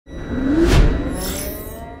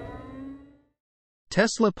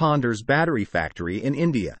Tesla ponders battery factory in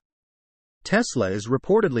India. Tesla is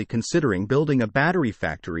reportedly considering building a battery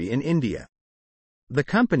factory in India. The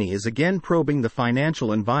company is again probing the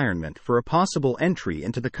financial environment for a possible entry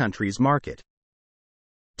into the country's market.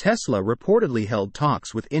 Tesla reportedly held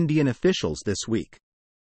talks with Indian officials this week.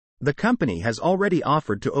 The company has already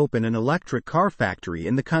offered to open an electric car factory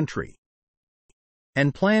in the country,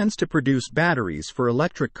 and plans to produce batteries for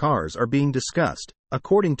electric cars are being discussed,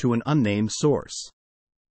 according to an unnamed source.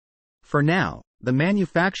 For now, the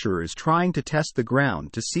manufacturer is trying to test the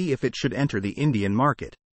ground to see if it should enter the Indian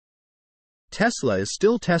market. Tesla is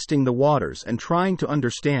still testing the waters and trying to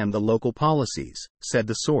understand the local policies, said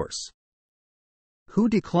the source, who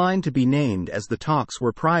declined to be named as the talks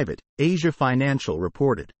were private, Asia Financial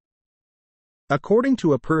reported. According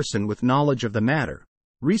to a person with knowledge of the matter,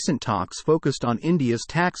 recent talks focused on India's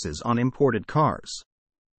taxes on imported cars.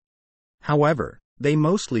 However, they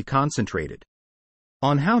mostly concentrated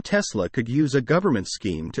on how Tesla could use a government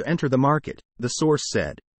scheme to enter the market, the source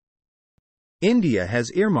said. India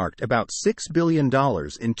has earmarked about $6 billion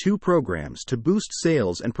in two programs to boost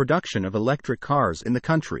sales and production of electric cars in the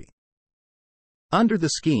country. Under the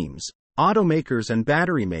schemes, automakers and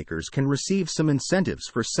battery makers can receive some incentives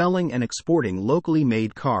for selling and exporting locally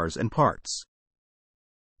made cars and parts.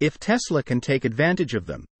 If Tesla can take advantage of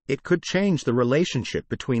them, it could change the relationship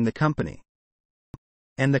between the company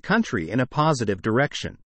and the country in a positive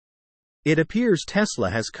direction. It appears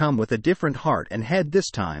Tesla has come with a different heart and head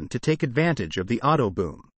this time to take advantage of the auto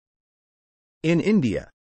boom. In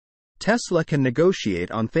India, Tesla can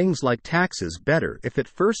negotiate on things like taxes better if it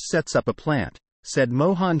first sets up a plant, said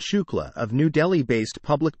Mohan Shukla of New Delhi-based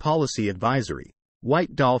public policy advisory,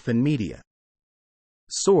 White Dolphin Media.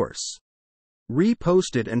 Source: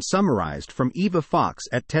 reposted and summarized from Eva Fox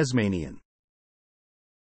at Tasmanian.